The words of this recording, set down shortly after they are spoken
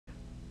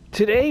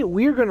Today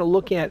we're going to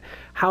look at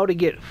how to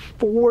get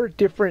 4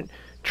 different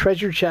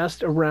treasure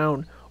chests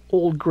around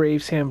Old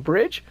Gravesham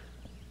Bridge,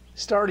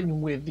 starting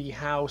with the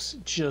house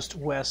just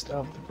west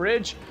of the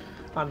bridge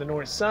on the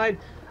north side.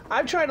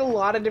 I've tried a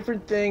lot of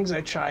different things. I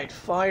tried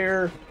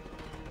fire.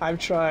 I've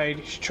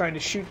tried trying to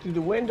shoot through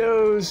the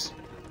windows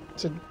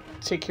to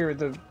take care of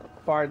the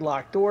barred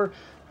locked door.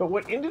 But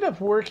what ended up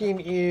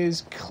working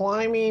is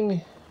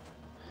climbing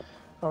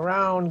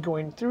around,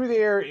 going through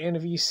there, and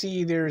if you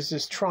see there's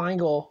this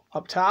triangle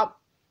up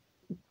top,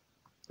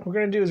 what we're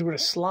going to do is we're going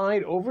to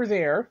slide over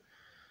there,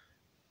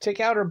 take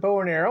out our bow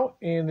and arrow,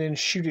 and then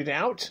shoot it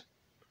out.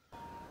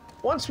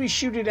 Once we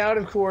shoot it out,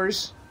 of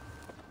course,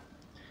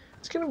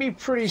 it's going to be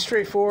pretty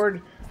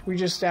straightforward. We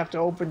just have to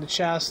open the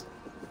chest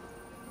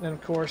and,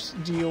 of course,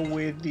 deal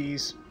with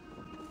these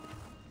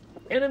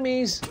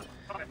enemies.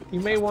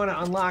 You may want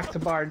to unlock the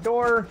barred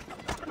door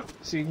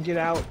so you can get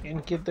out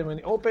and get them in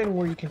the open,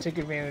 where you can take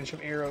advantage of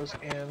arrows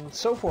and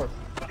so forth.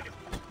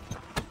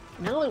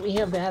 Now that we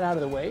have that out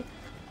of the way,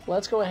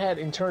 let's go ahead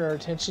and turn our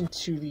attention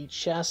to the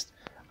chest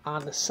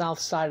on the south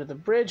side of the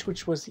bridge,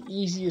 which was the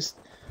easiest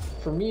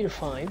for me to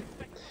find.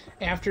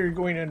 After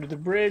going under the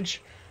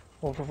bridge,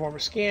 we'll perform a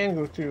scan,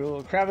 go through a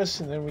little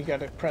crevice, and then we got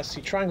to press the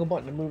triangle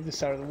button to move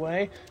this out of the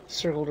way,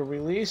 circle to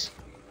release,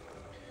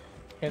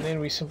 and then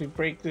we simply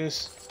break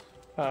this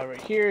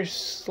right here,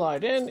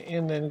 slide in,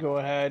 and then go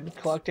ahead,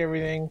 collect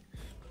everything,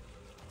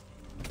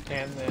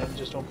 and then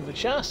just open the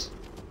chest.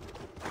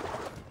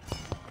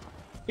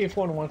 If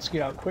one wants to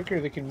get out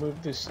quicker, they can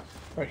move this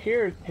right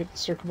here, hit the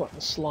circle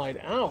button, slide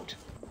out.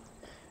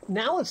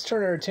 Now let's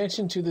turn our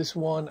attention to this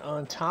one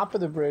on top of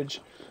the bridge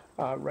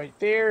right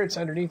there. It's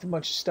underneath a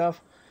bunch of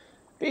stuff.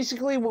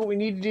 Basically what we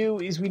need to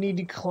do is we need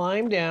to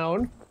climb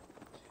down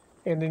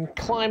and then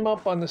climb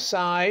up on the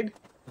side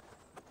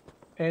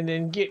and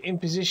then get in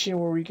position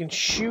where we can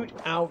shoot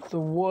out the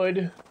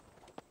wood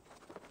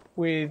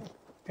with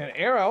an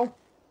arrow.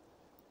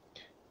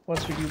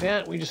 Once we do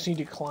that, we just need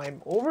to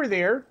climb over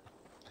there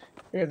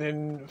and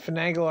then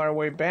finagle our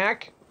way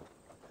back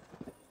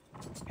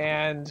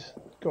and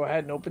go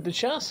ahead and open the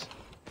chest.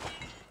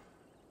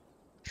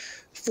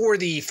 For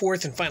the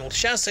fourth and final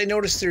chest, I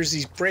noticed there's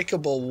this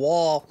breakable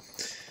wall,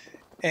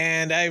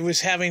 and I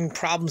was having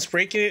problems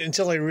breaking it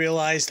until I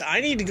realized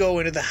I need to go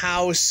into the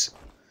house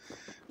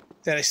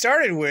that I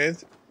started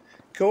with,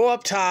 go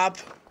up top,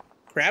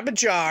 grab a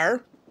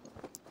jar,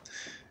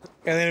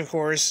 and then, of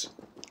course,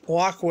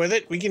 walk with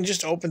it. We can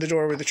just open the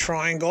door with the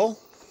triangle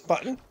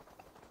button,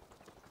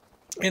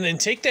 and then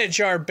take that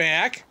jar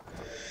back,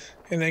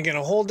 and then going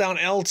to hold down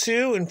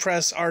L2 and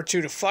press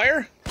R2 to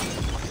fire.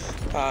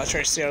 Try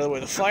to stay out of the way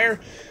of the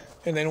fire,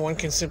 and then one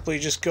can simply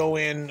just go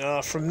in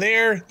from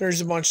there.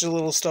 There's a bunch of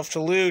little stuff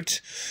to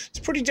loot. It's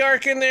pretty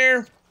dark in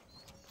there,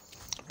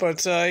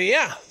 but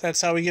yeah, that's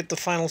how we get the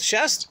final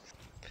chest.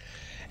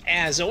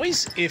 As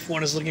always, if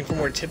one is looking for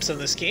more tips on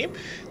this game,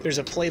 there's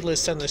a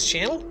playlist on this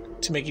channel.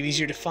 To make it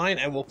easier to find,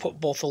 I will put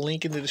both a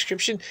link in the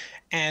description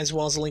as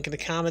well as a link in the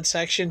comment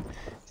section.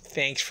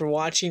 Thanks for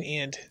watching,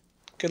 and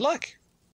good luck.